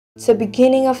The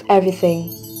beginning of everything,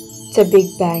 the Big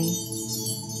Bang.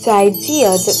 The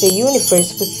idea that the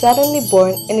universe was suddenly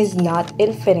born and is not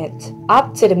infinite.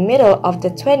 Up to the middle of the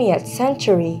 20th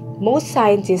century, most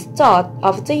scientists thought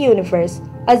of the universe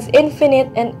as infinite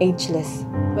and ageless.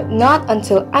 But not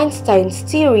until Einstein's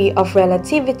theory of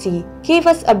relativity gave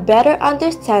us a better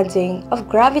understanding of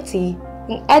gravity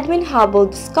and Edwin Hubble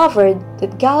discovered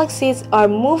that galaxies are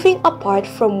moving apart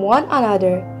from one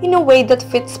another in a way that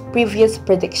fits previous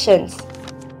predictions.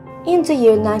 In the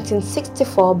year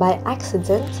 1964, by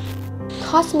accident,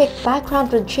 cosmic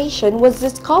background radiation was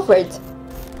discovered,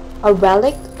 a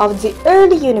relic of the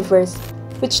early universe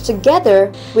which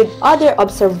together with other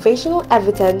observational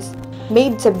evidence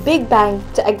made the Big Bang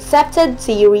the accepted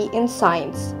theory in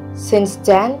science. Since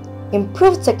then,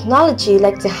 improved technology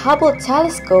like the Hubble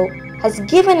telescope has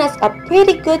given us a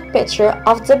pretty good picture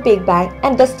of the Big Bang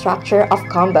and the structure of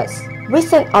combus.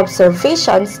 Recent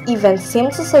observations even seem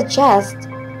to suggest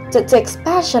that the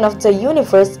expansion of the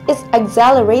universe is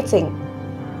accelerating.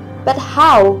 But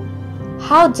how?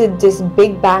 How did this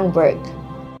Big Bang work?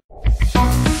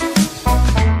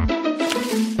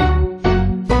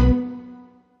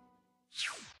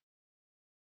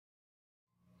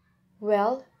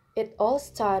 Well, it all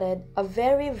started a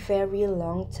very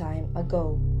long time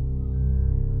ago.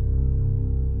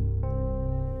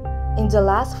 In the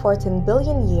last 14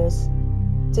 billion years,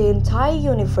 the entire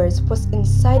universe was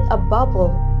inside a bubble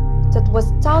that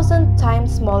was 1,000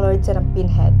 times smaller than a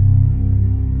pinhead.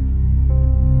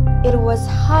 It was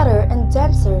hotter and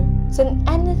denser than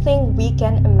anything we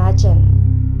can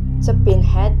imagine. The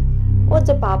pinhead, or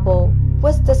the bubble,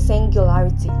 was the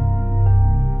singularity.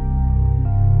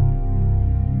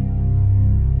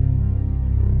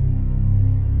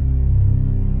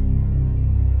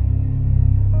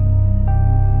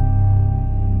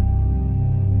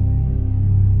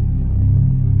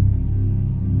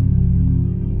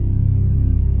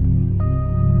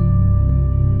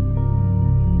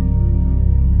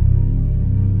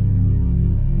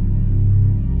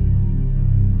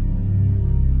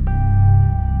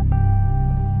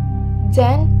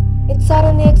 Then, it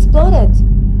suddenly exploded.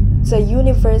 The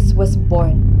universe was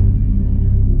born.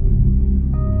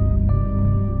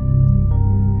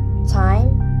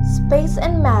 Time, space,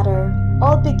 and matter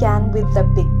all began with the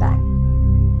Big Bang.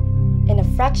 In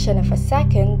a fraction of a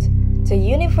second, the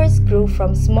universe grew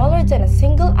from smaller than a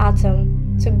single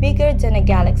atom to bigger than a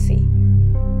galaxy.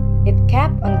 It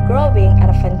kept on growing at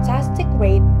a fantastic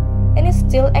rate and is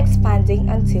still expanding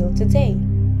until today.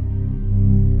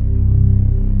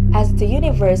 As the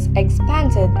universe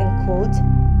expanded and cooled,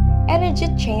 energy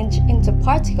changed into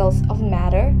particles of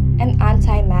matter and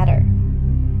antimatter.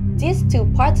 These two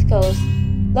particles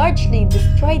largely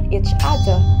destroyed each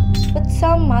other, but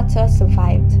some matter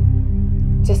survived.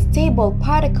 The stable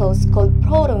particles called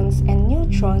protons and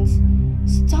neutrons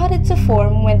started to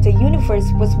form when the universe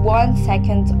was 1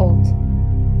 second old.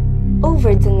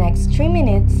 Over the next 3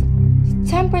 minutes, the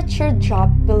temperature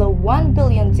dropped below 1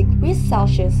 billion degrees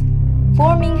Celsius,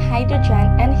 forming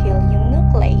hydrogen and helium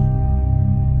nuclei.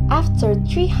 After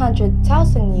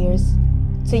 300,000 years,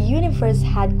 the universe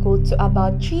had cooled to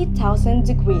about 3,000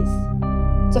 degrees.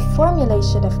 The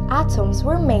formulation of atoms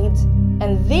were made,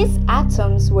 and these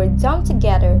atoms were dumped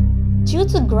together due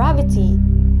to gravity,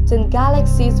 then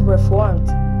galaxies were formed.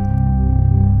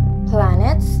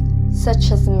 Planets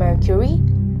such as Mercury,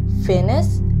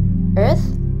 Venus,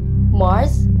 Earth,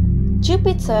 Mars,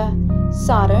 Jupiter,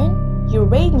 Saturn,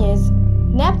 Uranus,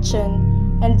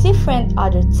 Neptune, and different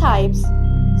other types,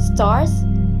 stars,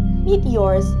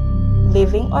 meteors,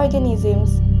 living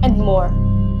organisms, and more.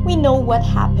 We know what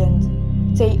happened.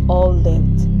 They all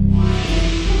lived.